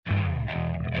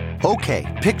Okay,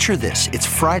 picture this. It's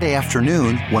Friday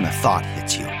afternoon when a thought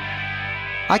hits you.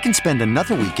 I can spend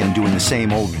another weekend doing the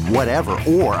same old whatever,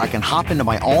 or I can hop into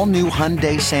my all-new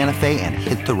Hyundai Santa Fe and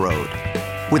hit the road.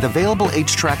 With available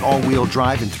H-Track all-wheel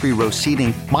drive and 3-row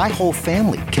seating, my whole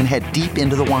family can head deep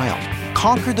into the wild.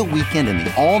 Conquer the weekend in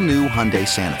the all-new Hyundai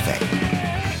Santa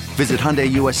Fe. Visit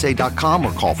HyundaiUSA.com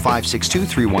or call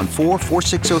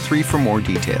 562-314-4603 for more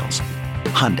details.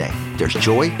 Hyundai, there's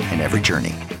joy in every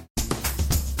journey.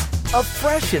 A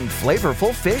fresh and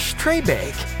flavorful fish tray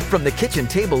bake. From the kitchen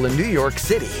table in New York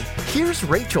City, here's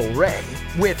Rachel Ray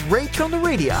with Rach on the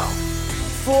Radio.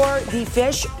 For the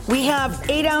fish, we have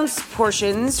 8-ounce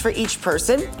portions for each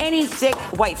person. Any thick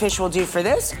white fish will do for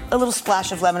this. A little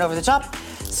splash of lemon over the top,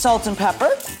 salt and pepper.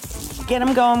 Get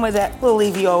them going with that little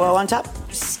EVOO on top.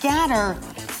 Scatter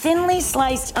thinly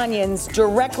sliced onions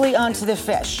directly onto the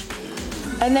fish.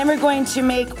 And then we're going to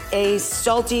make a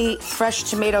salty, fresh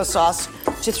tomato sauce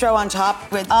to throw on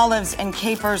top with olives and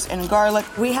capers and garlic.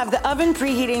 We have the oven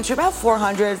preheating to about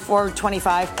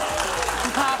 425.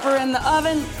 Pop her in the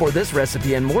oven. For this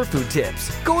recipe and more food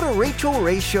tips, go to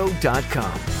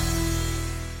RachelRayShow.com.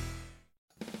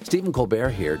 Stephen Colbert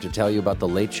here to tell you about the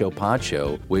Late Show Pod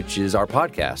Show, which is our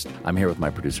podcast. I'm here with my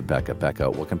producer, Becca.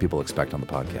 Becca, what can people expect on the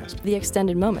podcast? The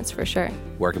extended moments, for sure.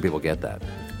 Where can people get that?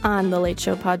 On the Late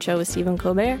Show Pod Show with Stephen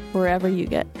Colbert, wherever you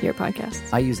get your podcasts.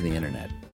 I use the internet.